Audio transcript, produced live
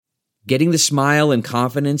Getting the smile and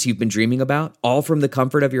confidence you've been dreaming about, all from the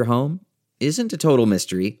comfort of your home, isn't a total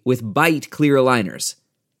mystery with Byte clear aligners.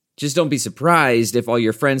 Just don't be surprised if all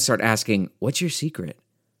your friends start asking, "What's your secret?"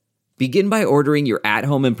 Begin by ordering your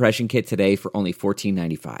at-home impression kit today for only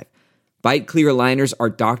 $14.95. Byte clear aligners are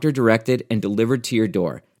doctor-directed and delivered to your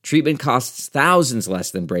door. Treatment costs thousands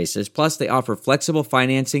less than braces, plus they offer flexible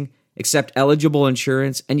financing, accept eligible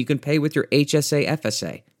insurance, and you can pay with your HSA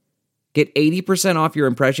FSA. Get 80% off your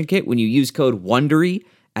impression kit when you use code WONDERY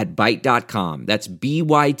at Byte.com. That's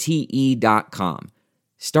BYTE.com.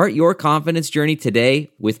 Start your confidence journey today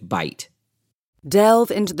with Byte.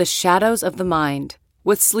 Delve into the shadows of the mind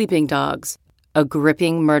with Sleeping Dogs, a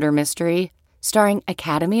gripping murder mystery starring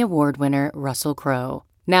Academy Award winner Russell Crowe.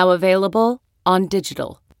 Now available on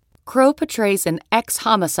digital. Crowe portrays an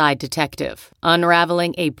ex-homicide detective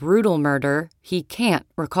unraveling a brutal murder he can't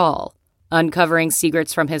recall. Uncovering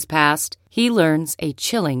secrets from his past, he learns a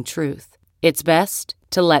chilling truth. It's best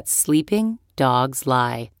to let sleeping dogs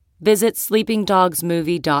lie. Visit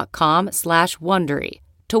sleepingdogsmovie.com/Wondery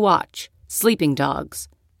to watch Sleeping Dogs,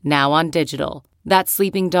 now on digital. That's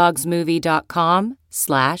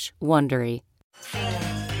sleepingdogsmovie.com/Wondery.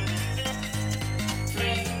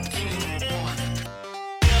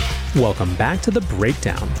 Welcome back to The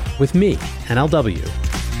Breakdown with me, NLW.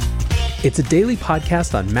 It's a daily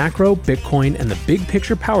podcast on macro, Bitcoin, and the big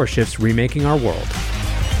picture power shifts remaking our world.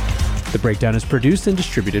 The Breakdown is produced and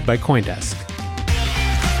distributed by CoinDesk.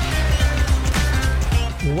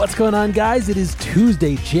 What's going on, guys? It is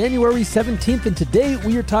Tuesday, January 17th, and today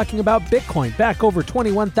we are talking about Bitcoin back over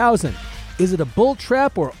 21,000. Is it a bull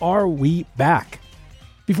trap or are we back?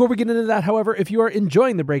 Before we get into that, however, if you are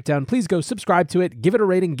enjoying The Breakdown, please go subscribe to it, give it a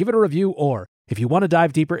rating, give it a review, or if you want to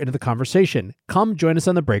dive deeper into the conversation, come join us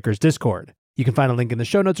on the Breakers Discord. You can find a link in the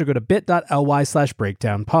show notes or go to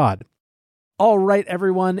bit.ly/breakdownpod. All right,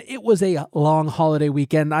 everyone, it was a long holiday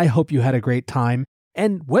weekend. I hope you had a great time.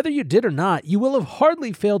 And whether you did or not, you will have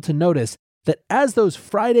hardly failed to notice that as those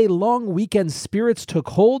Friday long weekend spirits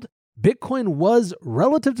took hold, Bitcoin was,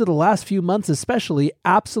 relative to the last few months especially,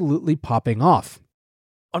 absolutely popping off.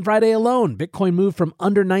 On Friday alone, Bitcoin moved from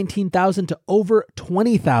under 19,000 to over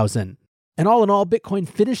 20,000. And all in all, Bitcoin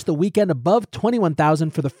finished the weekend above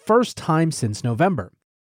 21,000 for the first time since November.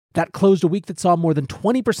 That closed a week that saw more than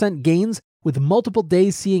 20% gains, with multiple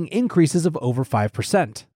days seeing increases of over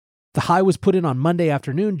 5%. The high was put in on Monday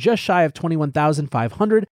afternoon, just shy of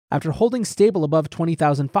 21,500, after holding stable above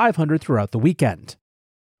 20,500 throughout the weekend.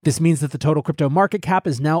 This means that the total crypto market cap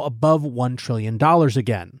is now above $1 trillion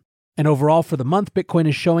again. And overall for the month, Bitcoin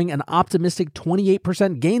is showing an optimistic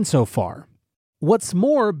 28% gain so far. What's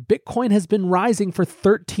more, Bitcoin has been rising for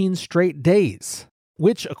 13 straight days,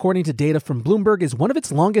 which, according to data from Bloomberg, is one of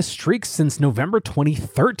its longest streaks since November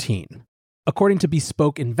 2013. According to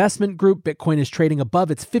Bespoke Investment Group, Bitcoin is trading above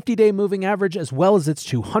its 50-day moving average as well as its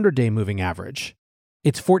 200-day moving average.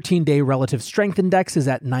 Its 14-day relative strength index is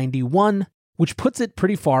at 91, which puts it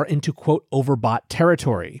pretty far into, quote, overbought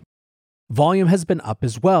territory. Volume has been up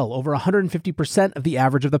as well, over 150% of the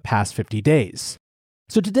average of the past 50 days.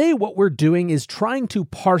 So today what we're doing is trying to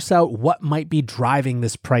parse out what might be driving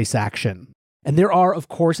this price action. And there are, of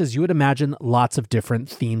course, as you would imagine, lots of different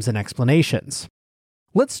themes and explanations.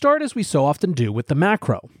 Let's start, as we so often do, with the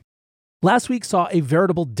macro. Last week saw a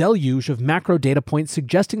veritable deluge of macro data points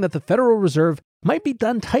suggesting that the Federal Reserve might be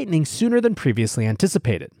done tightening sooner than previously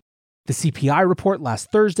anticipated. The CPI report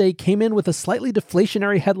last Thursday came in with a slightly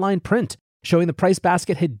deflationary headline print, showing the price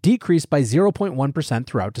basket had decreased by 0.1%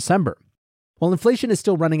 throughout December. While inflation is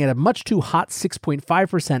still running at a much too hot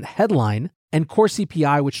 6.5% headline, and core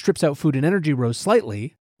CPI, which strips out food and energy, rose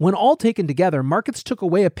slightly, when all taken together, markets took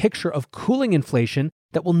away a picture of cooling inflation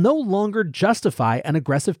that will no longer justify an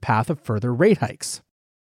aggressive path of further rate hikes.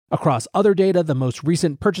 Across other data, the most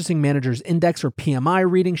recent Purchasing Managers Index, or PMI,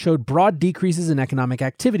 reading showed broad decreases in economic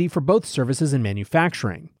activity for both services and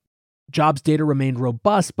manufacturing. Jobs data remained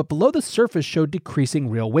robust, but below the surface showed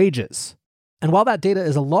decreasing real wages. And while that data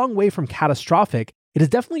is a long way from catastrophic, it has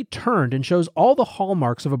definitely turned and shows all the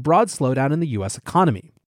hallmarks of a broad slowdown in the US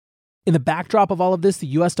economy. In the backdrop of all of this,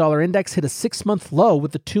 the US dollar index hit a 6-month low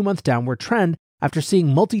with the 2-month downward trend after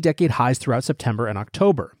seeing multi-decade highs throughout September and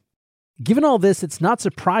October. Given all this, it's not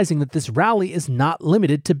surprising that this rally is not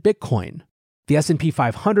limited to Bitcoin. The S&P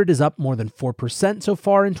 500 is up more than 4% so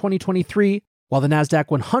far in 2023, while the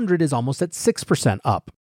Nasdaq 100 is almost at 6%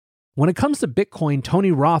 up. When it comes to Bitcoin,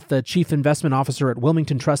 Tony Roth, the chief investment officer at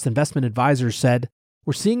Wilmington Trust Investment Advisors, said,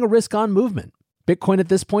 "We're seeing a risk-on movement. Bitcoin at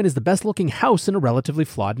this point is the best-looking house in a relatively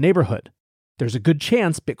flawed neighborhood. There's a good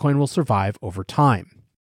chance Bitcoin will survive over time."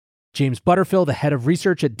 James Butterfield, the head of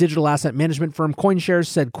research at digital asset management firm CoinShares,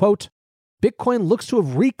 said, quote, Bitcoin looks to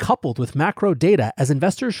have recoupled with macro data as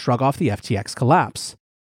investors shrug off the FTX collapse.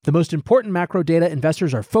 The most important macro data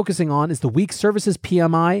investors are focusing on is the weak services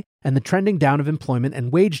PMI and the trending down of employment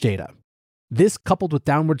and wage data. This, coupled with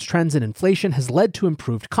downwards trends in inflation, has led to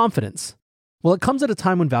improved confidence. Well, it comes at a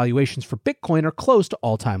time when valuations for Bitcoin are close to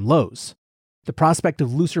all-time lows. The prospect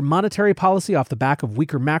of looser monetary policy off the back of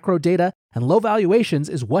weaker macro data and low valuations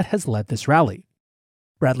is what has led this rally.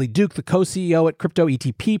 Bradley Duke, the co-CEO at crypto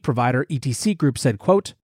ETP provider ETC Group, said,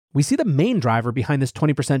 quote, "We see the main driver behind this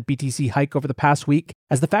 20% BTC hike over the past week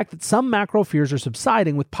as the fact that some macro fears are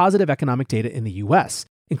subsiding with positive economic data in the US,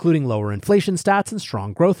 including lower inflation stats and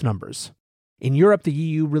strong growth numbers. In Europe, the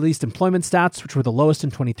EU released employment stats, which were the lowest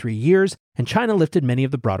in 23 years, and China lifted many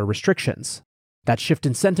of the broader restrictions. That shift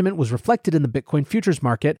in sentiment was reflected in the Bitcoin futures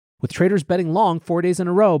market, with traders betting long 4 days in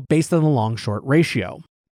a row based on the long-short ratio."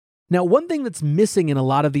 Now, one thing that's missing in a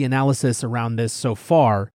lot of the analysis around this so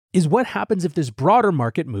far is what happens if this broader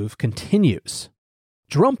market move continues.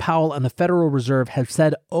 Jerome Powell and the Federal Reserve have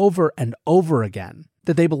said over and over again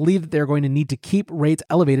that they believe that they're going to need to keep rates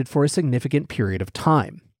elevated for a significant period of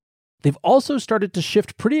time. They've also started to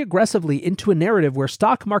shift pretty aggressively into a narrative where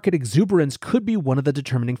stock market exuberance could be one of the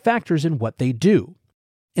determining factors in what they do.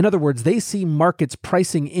 In other words, they see markets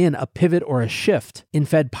pricing in a pivot or a shift in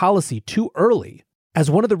Fed policy too early as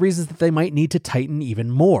one of the reasons that they might need to tighten even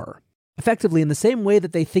more. Effectively, in the same way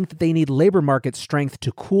that they think that they need labor market strength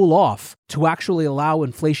to cool off to actually allow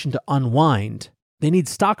inflation to unwind, they need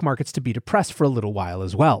stock markets to be depressed for a little while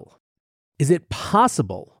as well. Is it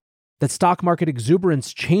possible that stock market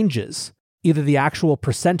exuberance changes either the actual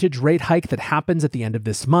percentage rate hike that happens at the end of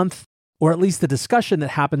this month, or at least the discussion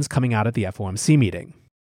that happens coming out at the FOMC meeting?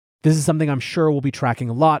 This is something I'm sure we'll be tracking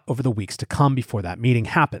a lot over the weeks to come before that meeting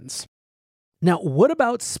happens. Now, what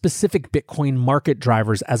about specific Bitcoin market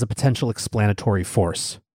drivers as a potential explanatory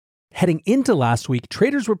force? Heading into last week,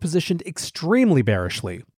 traders were positioned extremely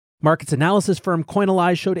bearishly. Markets analysis firm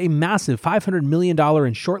Coinalyze showed a massive $500 million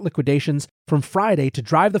in short liquidations from Friday to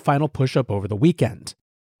drive the final push-up over the weekend.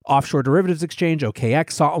 Offshore derivatives exchange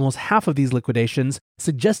OKX saw almost half of these liquidations,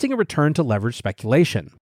 suggesting a return to leveraged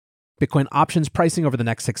speculation. Bitcoin options pricing over the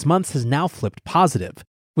next 6 months has now flipped positive,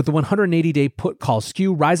 with the 180-day put-call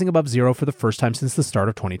skew rising above zero for the first time since the start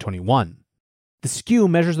of 2021. The skew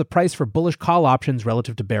measures the price for bullish call options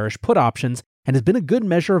relative to bearish put options and has been a good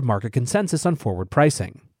measure of market consensus on forward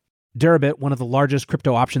pricing. Deribit, one of the largest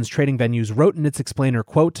crypto options trading venues, wrote in its explainer,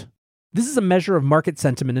 quote, "This is a measure of market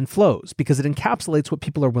sentiment and flows because it encapsulates what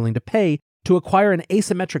people are willing to pay to acquire an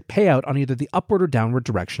asymmetric payout on either the upward or downward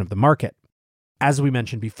direction of the market." As we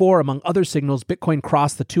mentioned before, among other signals, Bitcoin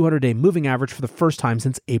crossed the 200-day moving average for the first time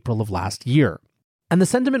since April of last year. And the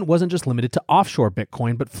sentiment wasn't just limited to offshore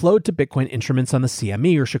Bitcoin, but flowed to Bitcoin instruments on the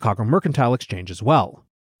CME or Chicago Mercantile Exchange as well.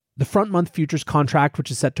 The front-month futures contract, which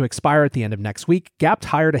is set to expire at the end of next week, gapped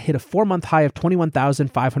higher to hit a 4-month high of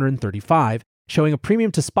 21,535, showing a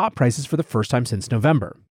premium to spot prices for the first time since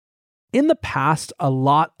November. In the past, a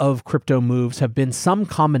lot of crypto moves have been some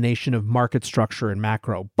combination of market structure and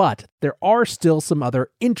macro, but there are still some other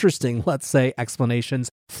interesting, let's say, explanations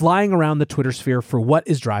flying around the Twitter sphere for what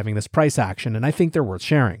is driving this price action, and I think they're worth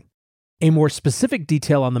sharing. A more specific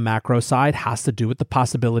detail on the macro side has to do with the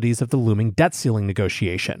possibilities of the looming debt ceiling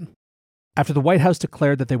negotiation. After the White House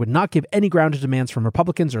declared that they would not give any ground to demands from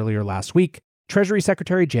Republicans earlier last week, Treasury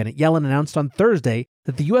Secretary Janet Yellen announced on Thursday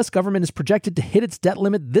that the U.S. government is projected to hit its debt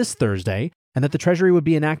limit this Thursday, and that the Treasury would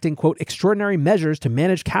be enacting, quote, extraordinary measures to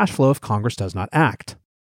manage cash flow if Congress does not act.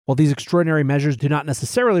 While these extraordinary measures do not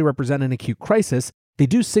necessarily represent an acute crisis, they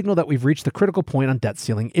do signal that we've reached the critical point on debt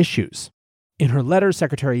ceiling issues. In her letter,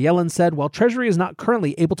 Secretary Yellen said, while Treasury is not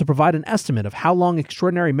currently able to provide an estimate of how long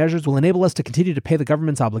extraordinary measures will enable us to continue to pay the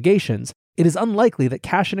government's obligations, it is unlikely that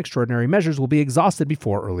cash and extraordinary measures will be exhausted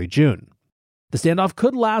before early June. The standoff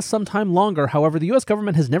could last some time longer, however, the U.S.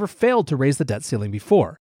 government has never failed to raise the debt ceiling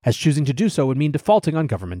before, as choosing to do so would mean defaulting on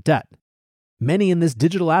government debt. Many in this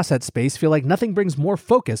digital asset space feel like nothing brings more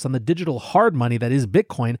focus on the digital hard money that is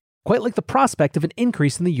Bitcoin, quite like the prospect of an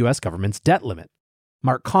increase in the U.S. government's debt limit.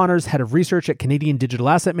 Mark Connors, head of research at Canadian digital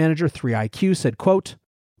asset manager 3iQ, said, quote,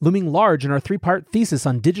 "Looming large in our 3-part thesis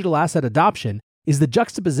on digital asset adoption is the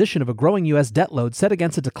juxtaposition of a growing U.S. debt load set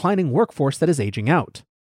against a declining workforce that is aging out.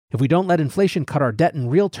 If we don't let inflation cut our debt in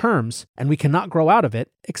real terms, and we cannot grow out of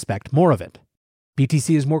it, expect more of it.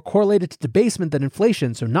 BTC is more correlated to debasement than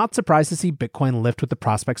inflation, so not surprised to see Bitcoin lift with the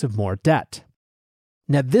prospects of more debt."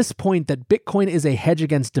 Now, this point that Bitcoin is a hedge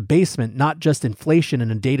against debasement, not just inflation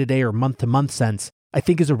in a day-to-day or month-to-month sense, I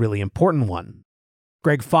think is a really important one.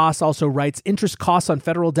 Greg Foss also writes, interest costs on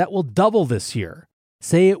federal debt will double this year.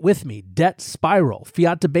 Say it with me, debt spiral,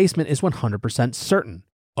 fiat debasement is 100% certain.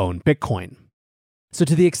 Own Bitcoin. So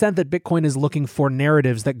to the extent that Bitcoin is looking for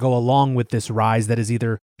narratives that go along with this rise that is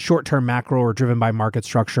either short-term macro or driven by market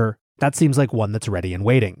structure, that seems like one that's ready and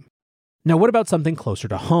waiting. Now, what about something closer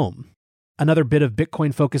to home? Another bit of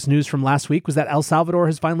Bitcoin-focused news from last week was that El Salvador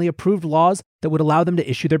has finally approved laws that would allow them to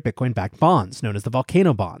issue their Bitcoin-backed bonds, known as the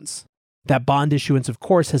Volcano bonds. That bond issuance, of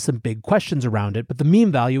course, has some big questions around it, but the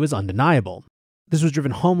meme value is undeniable. This was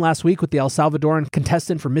driven home last week with the El Salvadoran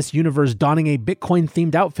contestant for Miss Universe donning a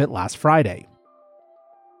Bitcoin-themed outfit last Friday.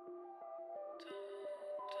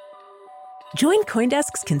 Join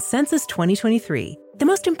CoinDesk's Consensus 2023, the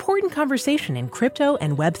most important conversation in crypto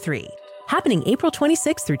and Web3, happening April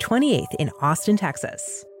 26th through 28th in Austin,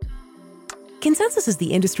 Texas. Consensus is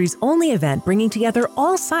the industry's only event bringing together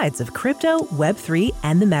all sides of crypto, Web3,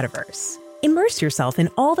 and the metaverse. Immerse yourself in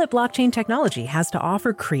all that blockchain technology has to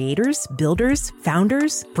offer creators, builders,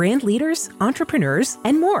 founders, brand leaders, entrepreneurs,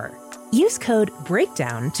 and more. Use code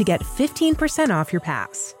BREAKDOWN to get 15% off your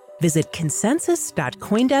pass. Visit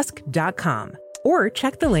consensus.coindesk.com or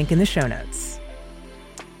check the link in the show notes.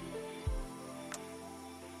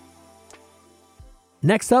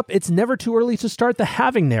 Next up, it's never too early to start the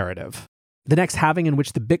halving narrative. The next halving, in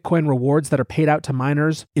which the Bitcoin rewards that are paid out to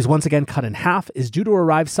miners is once again cut in half, is due to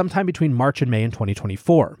arrive sometime between March and May in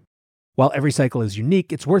 2024. While every cycle is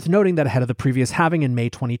unique, it's worth noting that ahead of the previous halving in May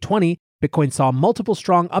 2020, Bitcoin saw multiple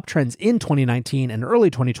strong uptrends in 2019 and early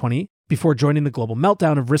 2020 before joining the global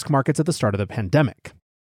meltdown of risk markets at the start of the pandemic.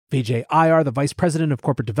 Vijay Iyer, the Vice President of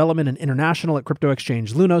Corporate Development and International at crypto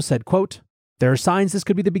exchange Luno, said, quote, "There are signs this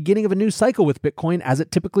could be the beginning of a new cycle with Bitcoin, as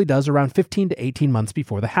it typically does around 15 to 18 months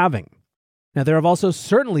before the halving." Now, there have also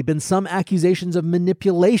certainly been some accusations of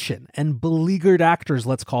manipulation and beleaguered actors,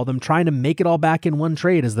 let's call them, trying to make it all back in one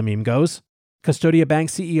trade, as the meme goes. Custodia Bank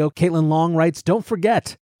CEO Caitlin Long writes, "Don't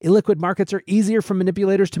forget, illiquid markets are easier for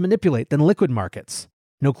manipulators to manipulate than liquid markets.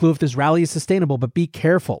 No clue if this rally is sustainable, but be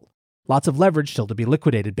careful. Lots of leverage still to be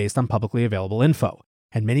liquidated based on publicly available info,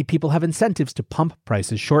 and many people have incentives to pump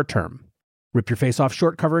prices short term. Rip your face off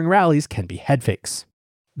short covering rallies can be head fakes."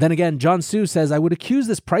 Then again, John Su says, "I would accuse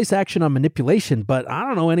this price action on manipulation, but I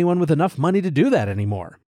don't know anyone with enough money to do that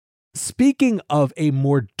anymore." Speaking of a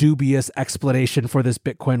more dubious explanation for this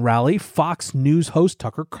Bitcoin rally, Fox News host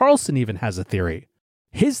Tucker Carlson even has a theory.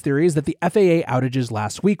 His theory is that the FAA outages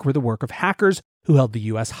last week were the work of hackers who held the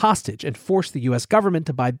US hostage and forced the US government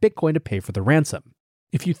to buy Bitcoin to pay for the ransom.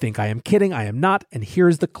 If you think I am kidding, I am not, and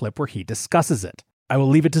here's the clip where he discusses it. I will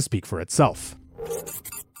leave it to speak for itself.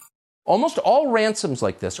 Almost all ransoms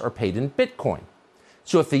like this are paid in Bitcoin.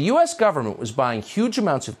 So if the US government was buying huge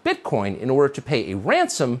amounts of Bitcoin in order to pay a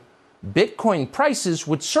ransom, Bitcoin prices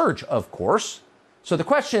would surge, of course. So the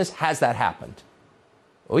question is, has that happened?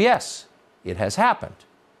 Oh yes, it has happened.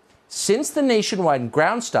 Since the nationwide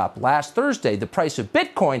ground stop last Thursday, the price of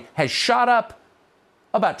Bitcoin has shot up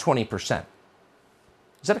about 20%.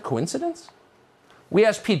 Is that a coincidence? We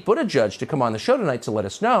asked Pete Buttigieg to come on the show tonight to let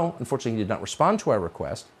us know. Unfortunately, he did not respond to our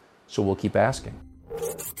request, so we'll keep asking.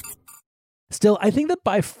 Still, I think that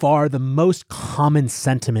by far the most common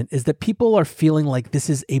sentiment is that people are feeling like this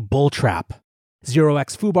is a bull trap.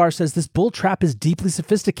 0x Fubar says this bull trap is deeply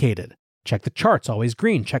sophisticated. Check the charts, always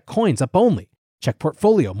green. Check coins, up only. Check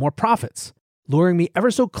portfolio, more profits. Luring me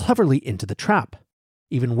ever so cleverly into the trap.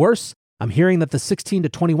 Even worse, I'm hearing that the 16 to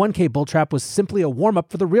 21K bull trap was simply a warm-up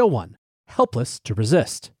for the real one, helpless to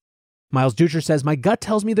resist. Miles Ducher says, "My gut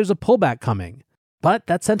tells me there's a pullback coming." But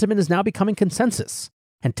that sentiment is now becoming consensus,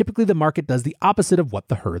 and typically the market does the opposite of what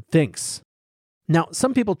the herd thinks. Now,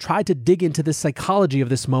 some people try to dig into the psychology of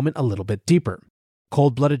this moment a little bit deeper.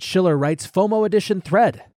 Cold-Blooded Schiller writes, FOMO edition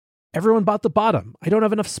thread. "Everyone bought the bottom. I don't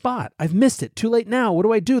have enough spot. I've missed it. Too late now. What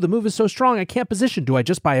do I do? The move is so strong I can't position. Do I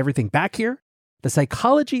just buy everything back here?" The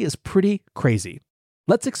psychology is pretty crazy.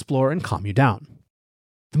 Let's explore and calm you down.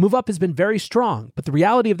 The move up has been very strong, but the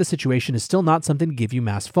reality of the situation is still not something to give you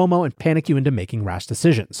mass FOMO and panic you into making rash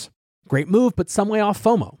decisions. Great move, but some way off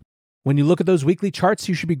FOMO. When you look at those weekly charts,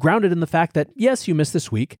 you should be grounded in the fact that, yes, you missed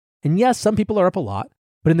this week, and yes, some people are up a lot,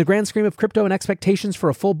 but in the grand scheme of crypto and expectations for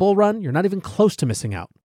a full bull run, you're not even close to missing out.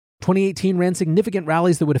 2018 ran significant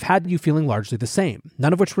rallies that would have had you feeling largely the same,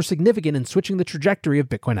 none of which were significant in switching the trajectory of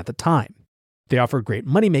Bitcoin at the time. They offered great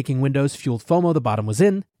money-making windows, fueled FOMO the bottom was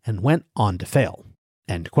in, and went on to fail.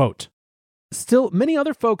 End quote. Still, many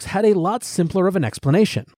other folks had a lot simpler of an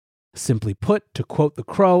explanation. Simply put, to quote the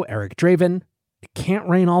crow, Eric Draven, "It can't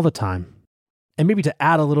rain all the time." And maybe to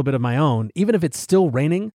add a little bit of my own, even if it's still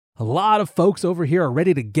raining, a lot of folks over here are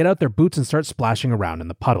ready to get out their boots and start splashing around in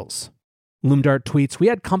the puddles. Loomdart tweets, "We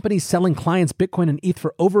had companies selling clients Bitcoin and ETH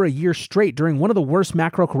for over a year straight during one of the worst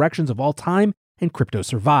macro corrections of all time, and crypto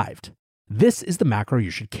survived. This is the macro you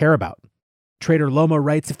should care about." Trader Loma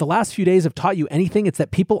writes, "If the last few days have taught you anything, it's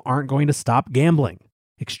that people aren't going to stop gambling.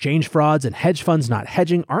 Exchange frauds and hedge funds not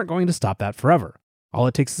hedging aren't going to stop that forever. All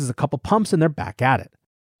it takes is a couple pumps and they're back at it."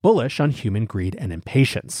 Bullish on human greed and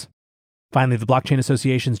impatience. Finally, the Blockchain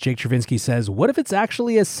Association's Jake Chervinsky says, "What if it's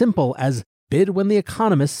actually as simple as bid when the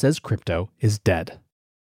economist says crypto is dead?"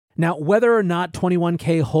 Now, whether or not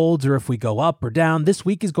 21K holds or if we go up or down, this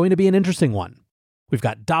week is going to be an interesting one. We've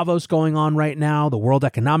got Davos going on right now, the World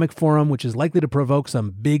Economic Forum, which is likely to provoke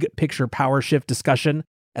some big picture power shift discussion,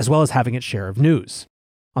 as well as having its share of news.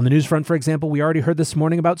 On the news front, for example, we already heard this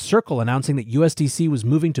morning about Circle announcing that USDC was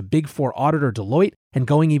moving to Big Four auditor Deloitte and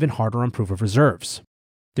going even harder on proof of reserves.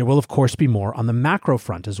 There will, of course, be more on the macro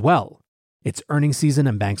front as well. It's earnings season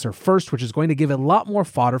and banks are first, which is going to give a lot more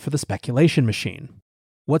fodder for the speculation machine.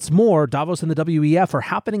 What's more, Davos and the WEF are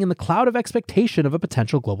happening in the cloud of expectation of a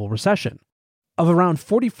potential global recession. Of around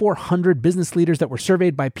 4,400 business leaders that were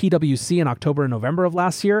surveyed by PwC in October and November of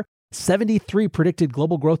last year, 73 predicted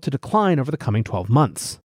global growth to decline over the coming 12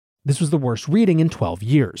 months. This was the worst reading in 12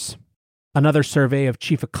 years. Another survey of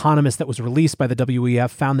chief economists that was released by the WEF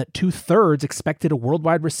found that 2/3 expected a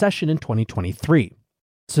worldwide recession in 2023.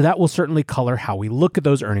 So that will certainly color how we look at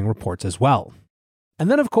those earning reports as well. And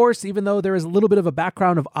then, of course, even though there is a little bit of a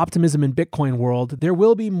background of optimism in Bitcoin world, there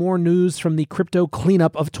will be more news from the crypto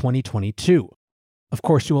cleanup of 2022. Of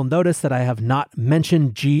course, you will notice that I have not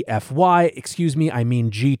mentioned I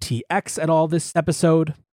mean GTX at all this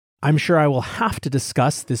episode. I'm sure I will have to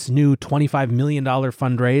discuss this new $25 million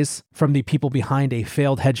fundraise from the people behind a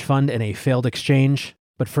failed hedge fund and a failed exchange.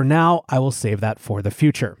 But for now, I will save that for the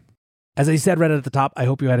future. As I said right at the top, I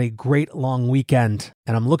hope you had a great long weekend,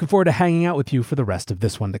 and I'm looking forward to hanging out with you for the rest of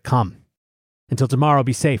this one to come. Until tomorrow,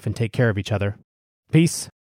 be safe and take care of each other. Peace